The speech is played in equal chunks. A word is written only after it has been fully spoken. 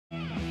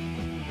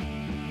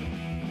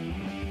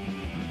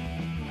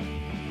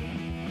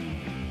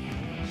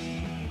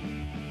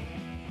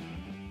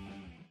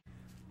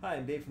Hi,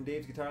 I'm Dave from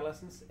Dave's Guitar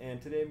Lessons,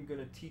 and today I'm going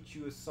to teach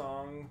you a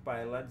song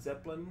by Led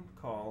Zeppelin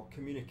called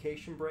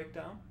Communication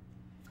Breakdown.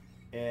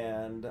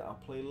 And I'll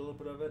play a little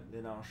bit of it,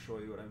 then I'll show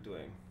you what I'm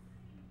doing.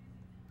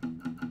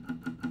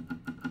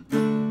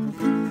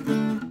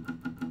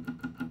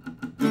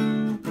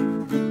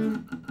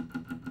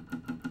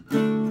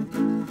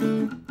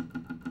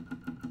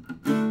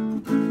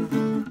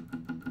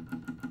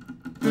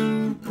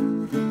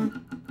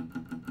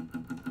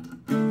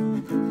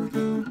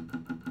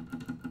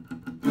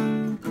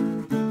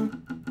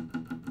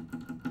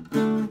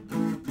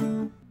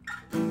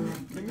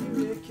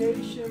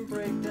 Communication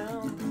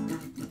breakdown,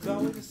 it's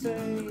always the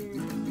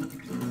same.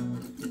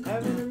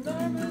 Having a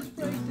nervous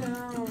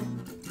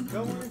breakdown,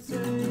 going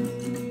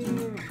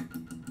insane.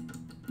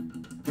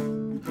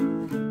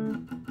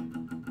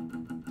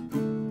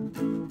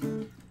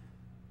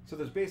 So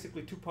there's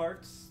basically two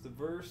parts: the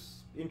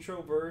verse,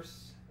 intro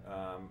verse,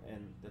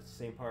 and that's the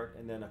same part,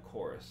 and then a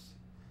chorus.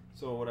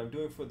 So what I'm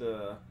doing for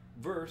the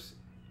verse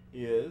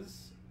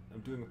is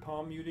I'm doing a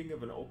palm muting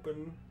of an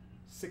open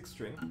 6th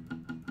string.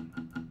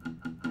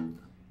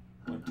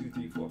 1, 2,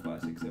 3, 4,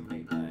 5, 6, 7,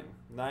 8, 9.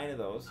 9 of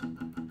those.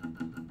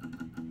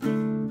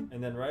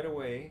 And then right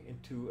away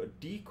into a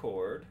D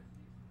chord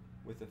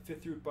with a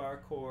 5th root bar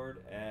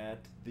chord at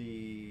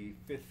the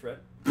 5th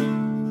fret.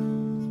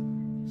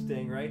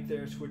 Staying right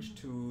there, switch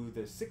to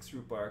the 6th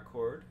root bar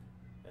chord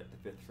at the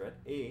 5th fret,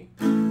 A,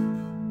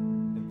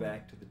 and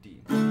back to the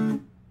D.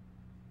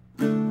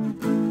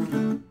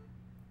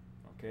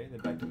 Okay, then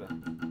back to the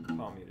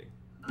palm muting.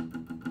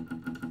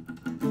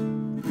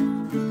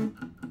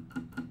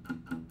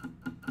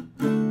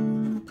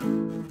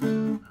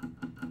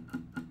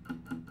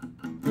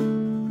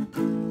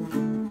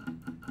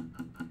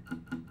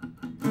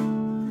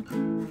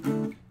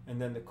 And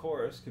then the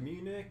chorus,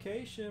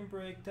 communication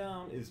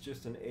breakdown, is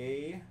just an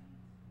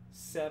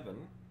A7.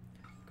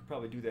 Could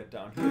probably do that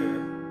down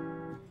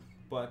here,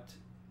 but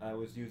I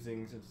was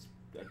using, since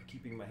I'm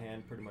keeping my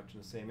hand pretty much in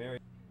the same area,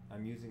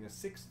 I'm using a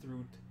 6th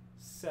root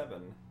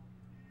 7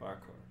 bar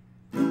chord.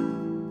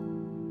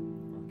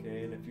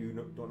 Okay, and if you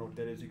don't know what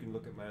that is, you can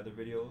look at my other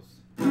videos.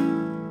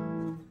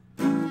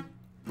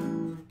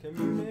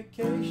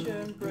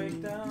 Communication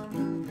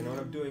breakdown. And what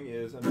I'm doing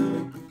is I'm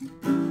doing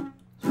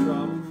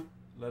strum,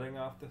 letting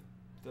off the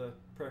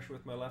pressure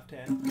with my left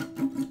hand,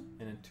 and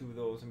then 2 of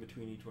those in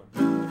between each one.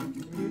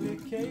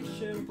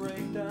 Communication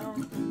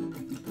breakdown,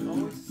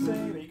 always the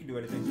same, and you can do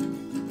anything,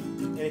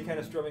 any kind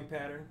of strumming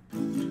pattern.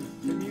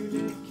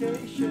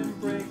 Communication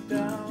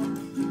breakdown,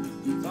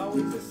 it's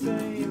always the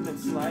same. Then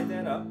slide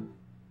that up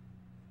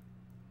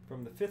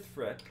from the 5th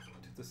fret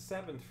to the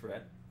 7th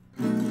fret,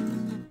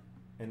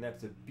 and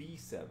that's a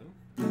B7.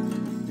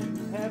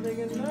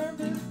 Having a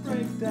nervous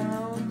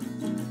breakdown,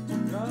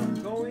 I'm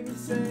going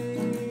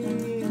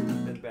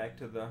insane. Then back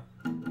to the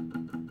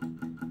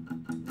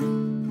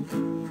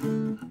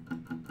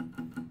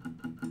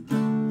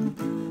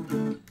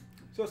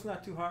So it's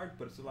not too hard,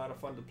 but it's a lot of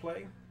fun to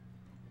play.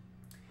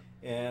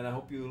 And I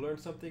hope you learned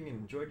something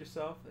and enjoyed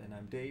yourself. And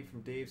I'm Dave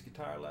from Dave's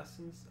Guitar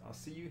Lessons. I'll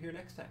see you here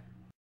next time.